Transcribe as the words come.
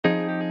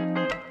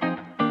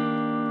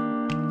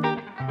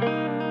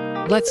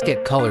Let's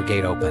get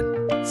ColorGATE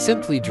open.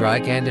 Simply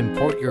drag and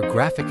import your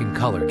graphic in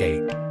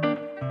ColorGATE.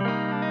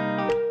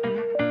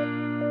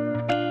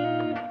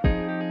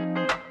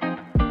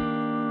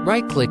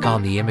 Right-click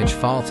on the image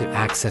file to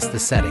access the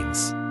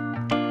settings.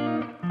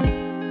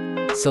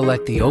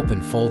 Select the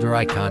open folder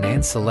icon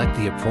and select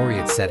the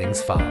appropriate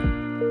settings file.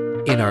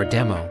 In our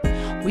demo,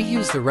 we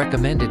use the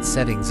recommended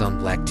settings on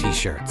black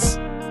t-shirts.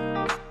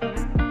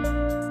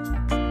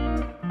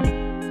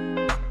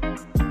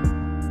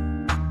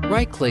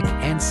 Right-click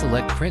and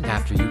select Print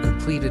after you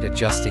completed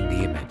adjusting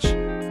the image.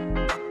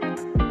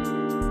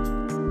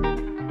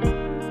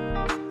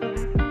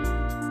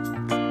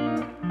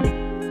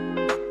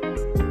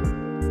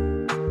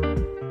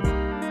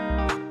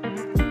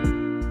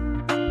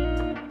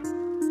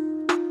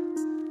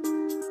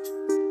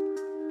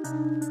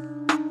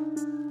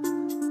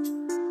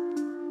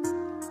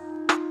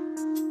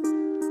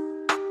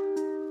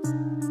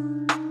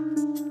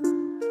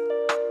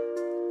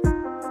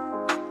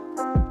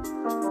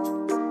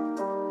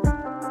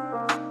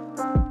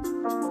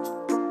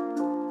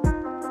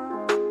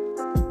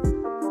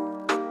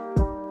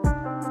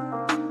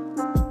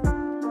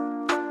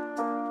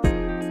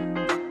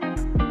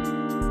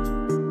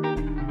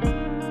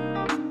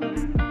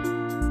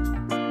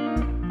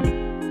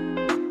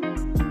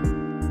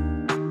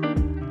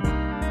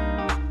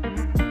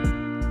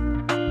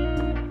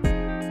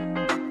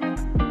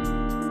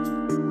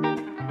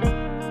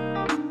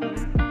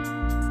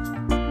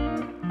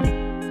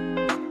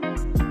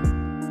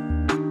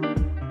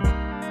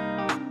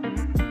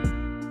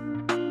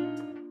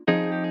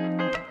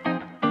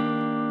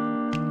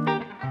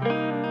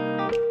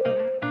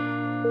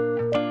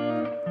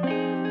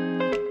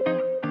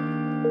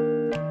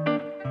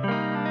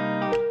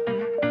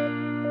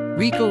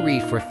 RICOH Ri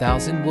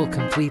 4000 will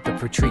complete the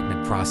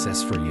pretreatment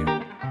process for you.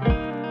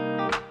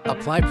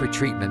 Apply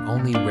pretreatment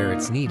only where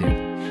it's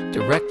needed,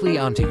 directly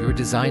onto your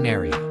design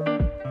area.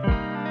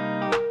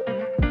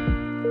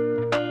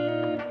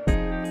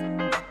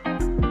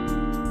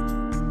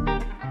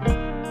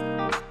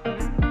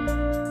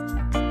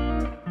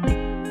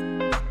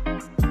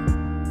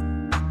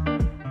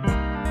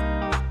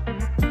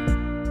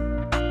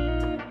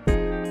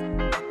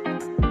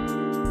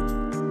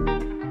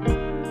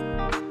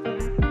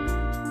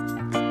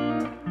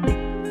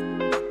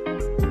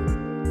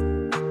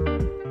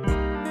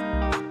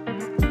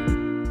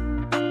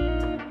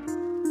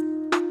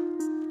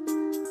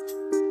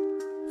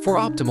 For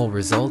optimal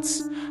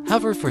results,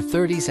 hover for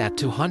 30s at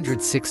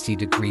 260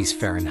 degrees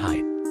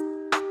Fahrenheit.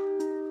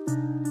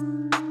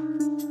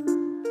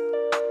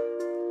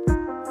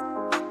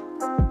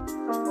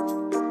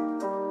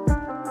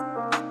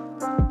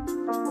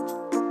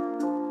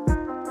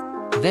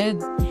 Then,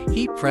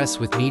 heat press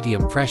with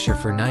medium pressure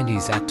for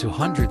 90s at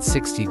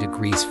 260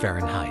 degrees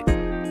Fahrenheit.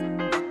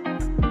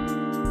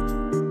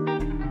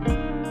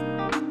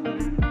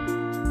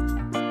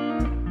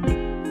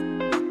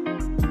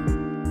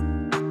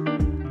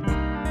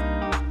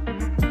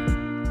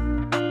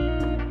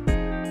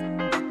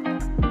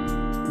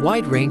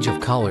 Wide range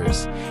of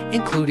colors,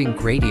 including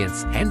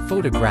gradients and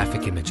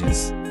photographic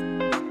images.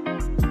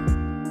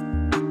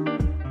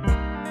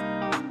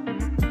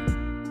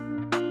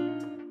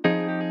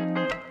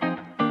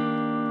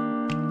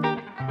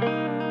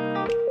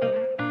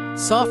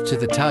 Soft to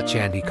the touch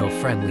and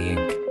eco-friendly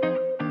ink.